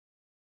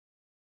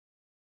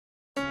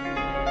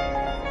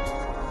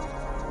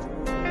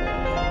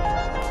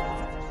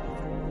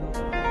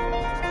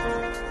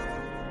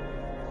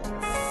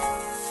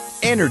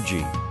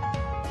energy.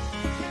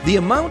 The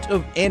amount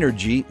of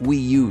energy we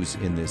use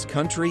in this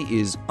country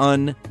is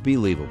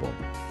unbelievable.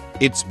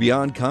 It's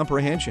beyond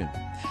comprehension,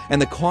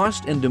 and the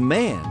cost and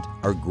demand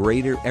are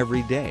greater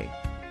every day.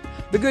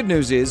 The good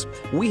news is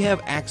we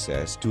have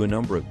access to a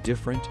number of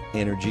different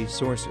energy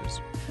sources.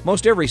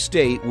 Most every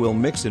state will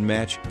mix and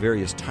match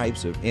various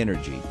types of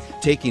energy,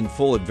 taking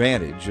full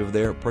advantage of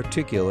their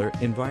particular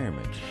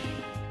environment.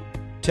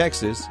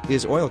 Texas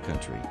is oil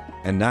country,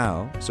 and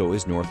now so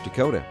is North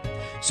Dakota.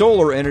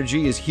 Solar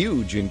energy is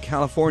huge in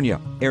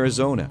California,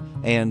 Arizona,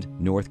 and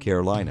North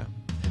Carolina.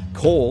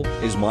 Coal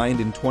is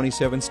mined in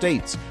 27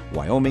 states.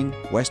 Wyoming,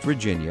 West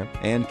Virginia,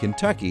 and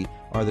Kentucky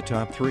are the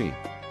top 3.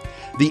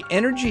 The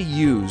energy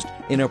used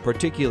in a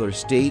particular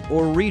state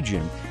or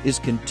region is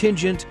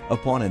contingent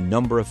upon a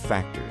number of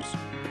factors.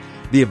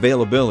 The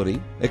availability,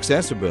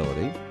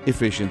 accessibility,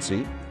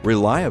 efficiency,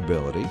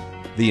 reliability,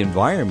 the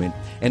environment,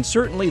 and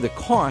certainly the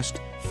cost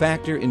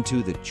factor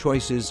into the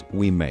choices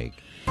we make.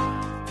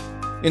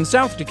 In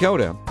South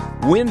Dakota,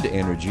 wind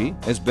energy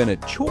has been a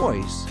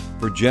choice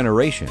for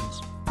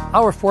generations.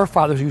 Our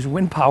forefathers used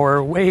wind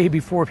power way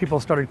before people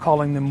started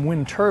calling them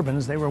wind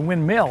turbines. They were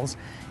windmills.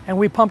 And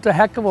we pumped a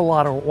heck of a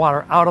lot of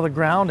water out of the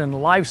ground,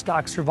 and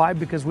livestock survived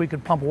because we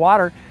could pump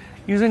water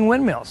using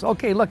windmills.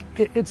 Okay, look,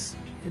 it's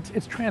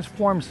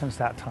transformed since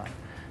that time.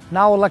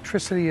 Now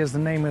electricity is the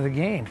name of the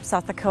game.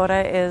 South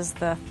Dakota is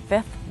the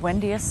 5th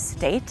windiest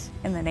state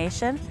in the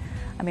nation.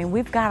 I mean,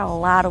 we've got a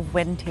lot of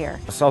wind here.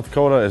 South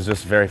Dakota is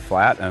just very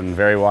flat and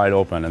very wide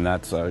open, and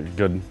that's a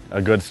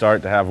good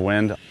start to have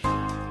wind.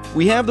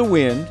 We have the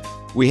wind,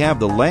 we have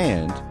the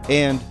land,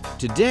 and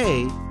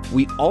today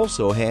we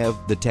also have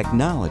the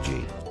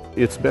technology.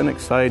 It's been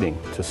exciting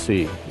to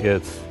see.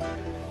 It's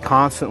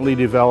constantly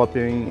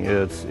developing,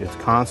 it's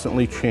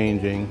constantly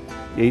changing.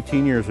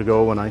 18 years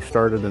ago when I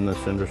started in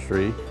this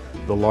industry,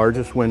 the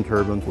largest wind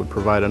turbines would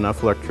provide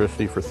enough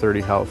electricity for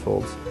 30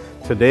 households.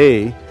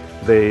 Today,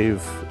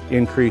 they've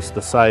increased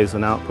the size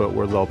and output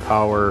where they'll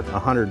power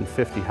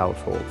 150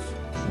 households.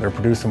 They're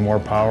producing more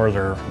power,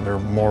 they're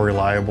more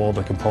reliable,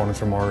 the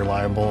components are more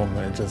reliable, and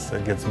it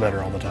gets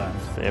better all the time.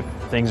 If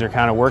things are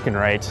kind of working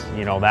right,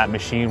 you know, that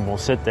machine will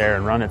sit there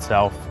and run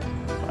itself.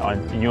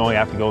 You only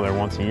have to go there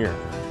once a year.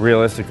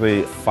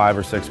 Realistically, 5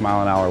 or 6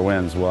 mile an hour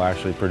winds will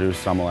actually produce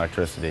some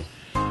electricity.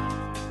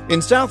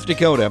 In South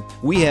Dakota,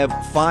 we have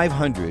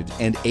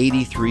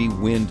 583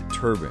 wind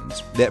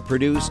turbines that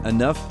produce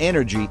enough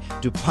energy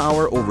to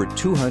power over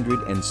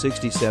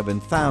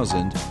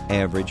 267,000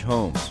 average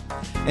homes.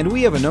 And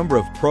we have a number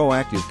of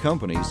proactive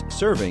companies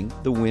serving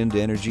the wind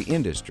energy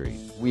industry.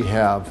 We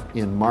have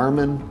in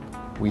Marmon,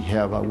 we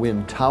have a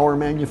wind tower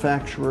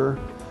manufacturer.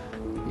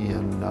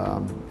 In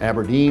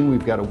Aberdeen,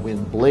 we've got a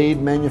wind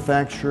blade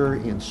manufacturer.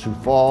 In Sioux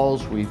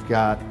Falls, we've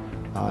got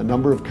a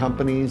number of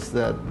companies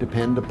that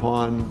depend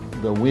upon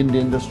the wind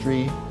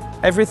industry.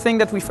 Everything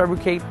that we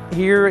fabricate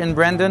here in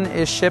Brandon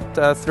is shipped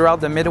throughout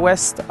the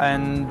Midwest,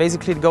 and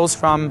basically it goes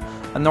from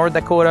North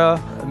Dakota,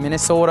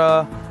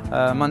 Minnesota,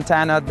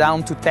 Montana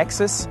down to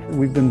Texas.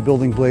 We've been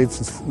building blades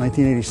since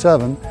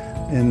 1987.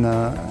 In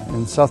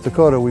South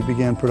Dakota, we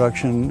began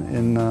production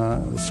in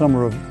the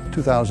summer of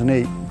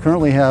 2008.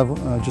 Currently have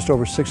just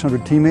over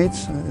 600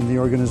 teammates in the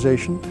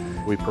organization.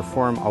 We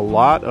perform a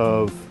lot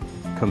of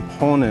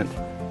component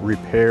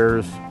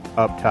repairs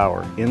up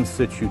tower, in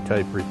situ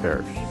type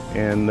repairs.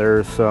 And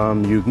there's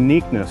some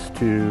uniqueness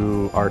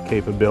to our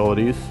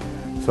capabilities,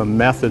 some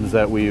methods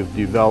that we've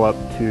developed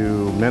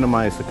to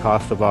minimize the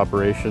cost of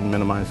operation,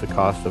 minimize the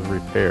cost of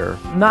repair.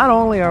 Not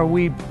only are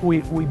we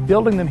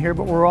building them here,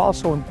 but we're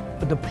also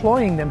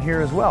deploying them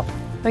here as well.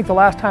 I think the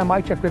last time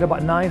I checked, we had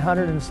about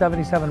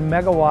 977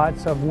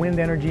 megawatts of wind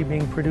energy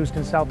being produced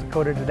in South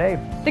Dakota today.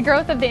 The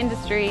growth of the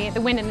industry, the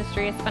wind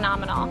industry, is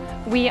phenomenal.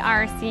 We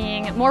are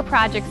seeing more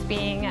projects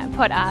being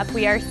put up.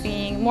 We are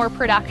seeing more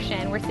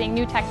production. We're seeing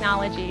new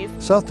technologies.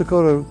 South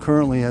Dakota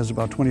currently has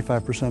about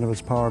 25% of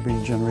its power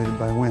being generated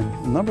by wind.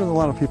 A number that a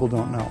lot of people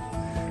don't know.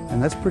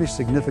 And that's pretty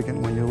significant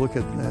when you look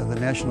at the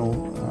national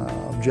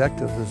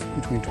objective is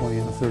between 20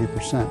 and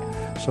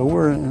 30%. So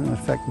we're in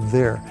effect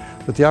there.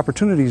 But the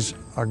opportunities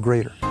are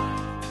greater.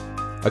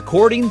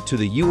 According to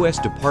the U.S.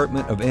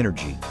 Department of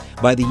Energy,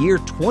 by the year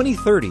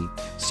 2030,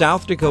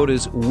 South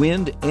Dakota's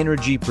wind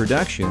energy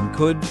production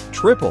could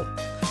triple.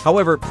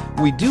 However,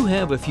 we do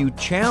have a few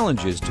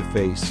challenges to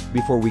face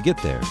before we get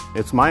there.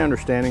 It's my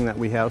understanding that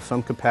we have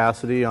some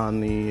capacity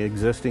on the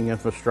existing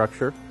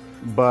infrastructure,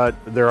 but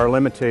there are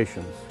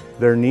limitations.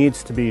 There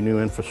needs to be new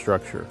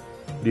infrastructure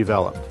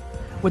developed.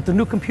 With the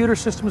new computer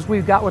systems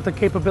we've got, with the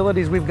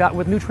capabilities we've got,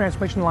 with new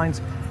transmission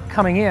lines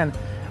coming in,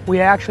 we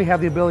actually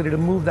have the ability to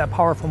move that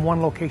power from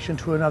one location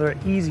to another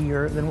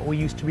easier than what we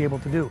used to be able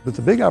to do. But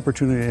the big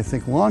opportunity, I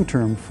think,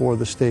 long-term for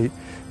the state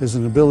is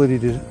an ability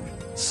to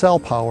sell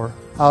power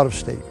out of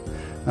state.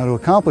 Now, to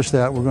accomplish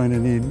that, we're going to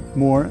need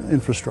more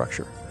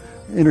infrastructure,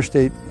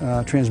 interstate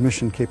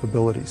transmission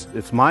capabilities.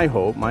 It's my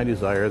hope, my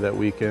desire, that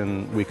we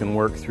can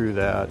work through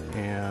that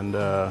and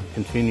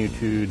continue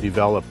to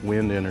develop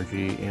wind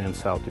energy in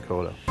South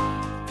Dakota.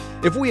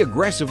 If we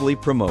aggressively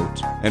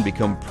promote and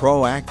become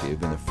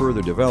proactive in the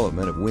further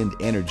development of wind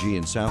energy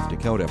in South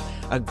Dakota,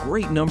 a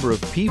great number of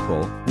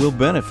people will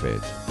benefit.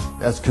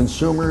 As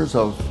consumers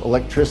of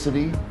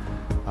electricity,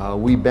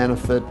 we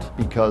benefit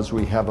because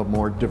we have a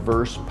more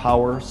diverse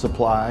power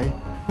supply.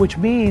 Which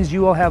means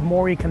you will have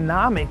more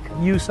economic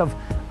use of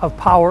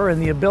power,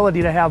 and the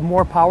ability to have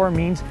more power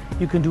means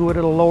you can do it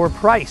at a lower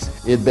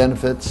price. It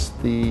benefits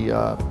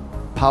the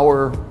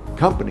power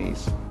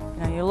companies.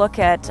 You look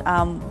at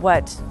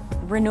what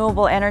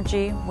renewable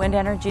energy, wind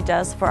energy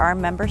does for our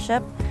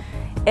membership.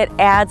 It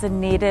adds a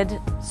needed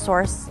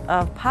source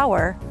of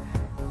power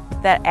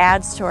that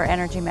adds to our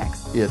energy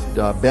mix. It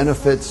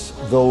benefits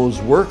those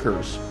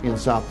workers in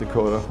South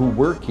Dakota who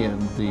work in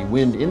the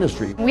wind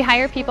industry. We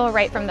hire people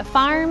right from the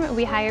farm.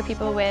 We hire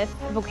people with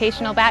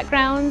vocational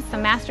backgrounds,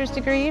 some master's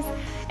degrees,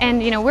 and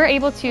we're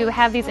able to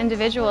have these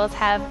individuals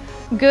have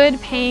good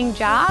paying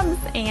jobs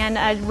and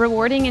a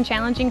rewarding and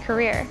challenging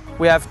career.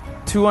 We have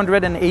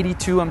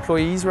 282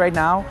 employees right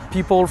now,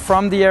 people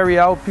from the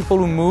area, people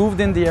who moved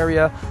in the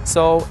area,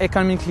 so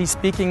economically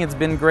speaking it's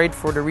been great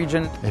for the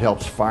region. It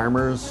helps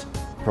farmers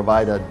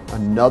provide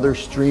another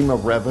stream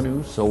of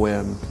revenue, so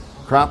when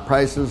crop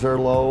prices are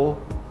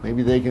low,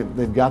 maybe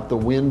they've got the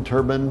wind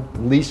turbine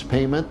lease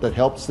payment that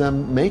helps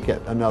them make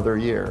it another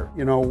year.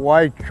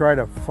 Why try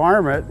to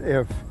farm it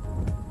if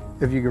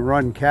you can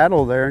run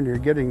cattle there and you're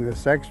getting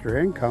this extra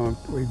income?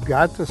 We've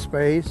got the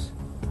space,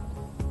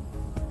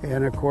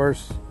 and of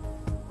course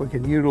we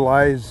can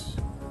utilize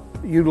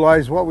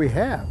what we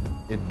have.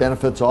 It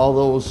benefits all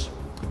those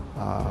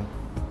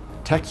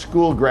tech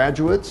school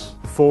graduates.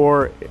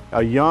 For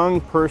a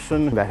young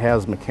person that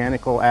has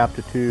mechanical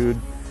aptitude,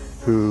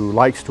 who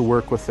likes to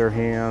work with their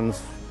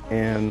hands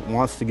and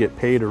wants to get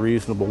paid a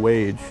reasonable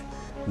wage,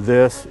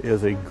 this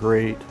is a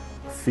great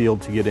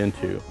field to get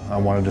into. I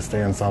wanted to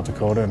stay in South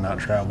Dakota and not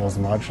travel as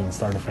much and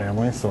start a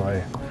family, so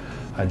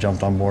I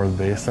jumped on board the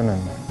basin,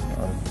 and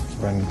it's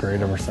been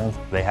great ever since.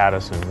 They had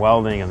us in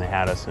welding, and they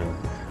had us in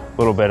a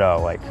little bit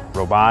of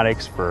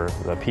robotics for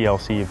the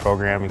PLC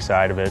programming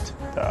side of it,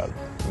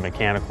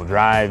 mechanical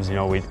drives.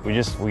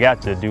 We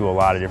got to do a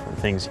lot of different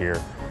things here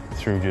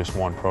through just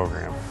one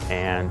program.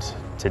 And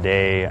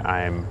today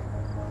I'm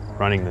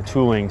running the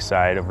tooling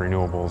side of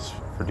renewables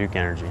for Duke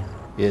Energy.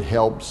 It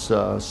helps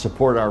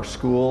support our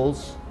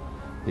schools.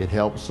 It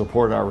helps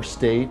support our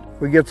state.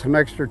 We get some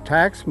extra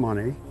tax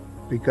money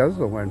because of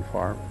the wind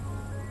farm,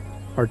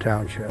 our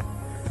township.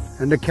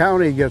 And the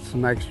county gets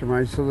some extra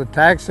money, so the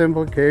tax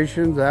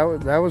implications,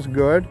 that was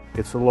good.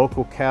 It's the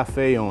local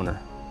cafe owner.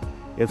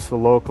 It's the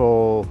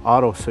local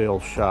auto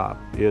sales shop.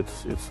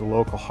 It's the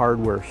local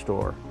hardware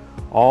store.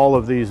 All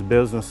of these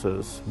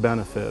businesses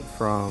benefit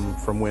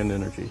from wind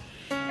energy.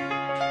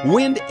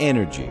 Wind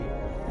energy.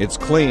 It's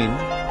clean,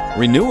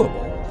 renewable,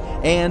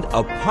 and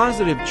a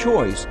positive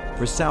choice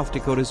for South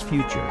Dakota's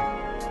future.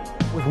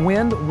 With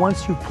wind,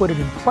 once you put it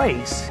in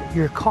place,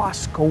 your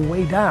costs go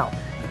way down.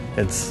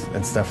 It's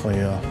definitely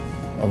a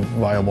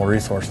viable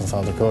resource in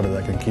South Dakota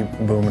that can keep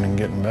booming and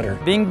getting better.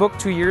 Being booked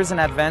 2 years in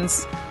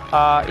advance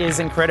is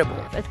incredible.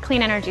 It's a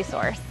clean energy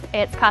source,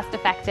 it's cost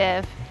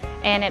effective,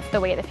 and it's the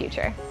way of the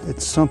future.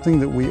 It's something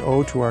that we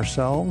owe to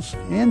ourselves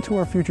and to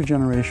our future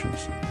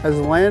generations. As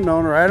a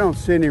landowner, I don't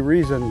see any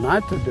reason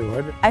not to do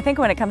it. I think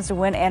when it comes to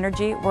wind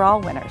energy, we're all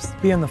winners.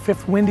 Being the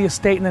 5th windiest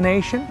state in the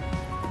nation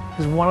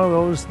is one of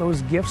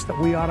those gifts that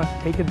we ought to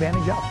take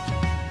advantage of.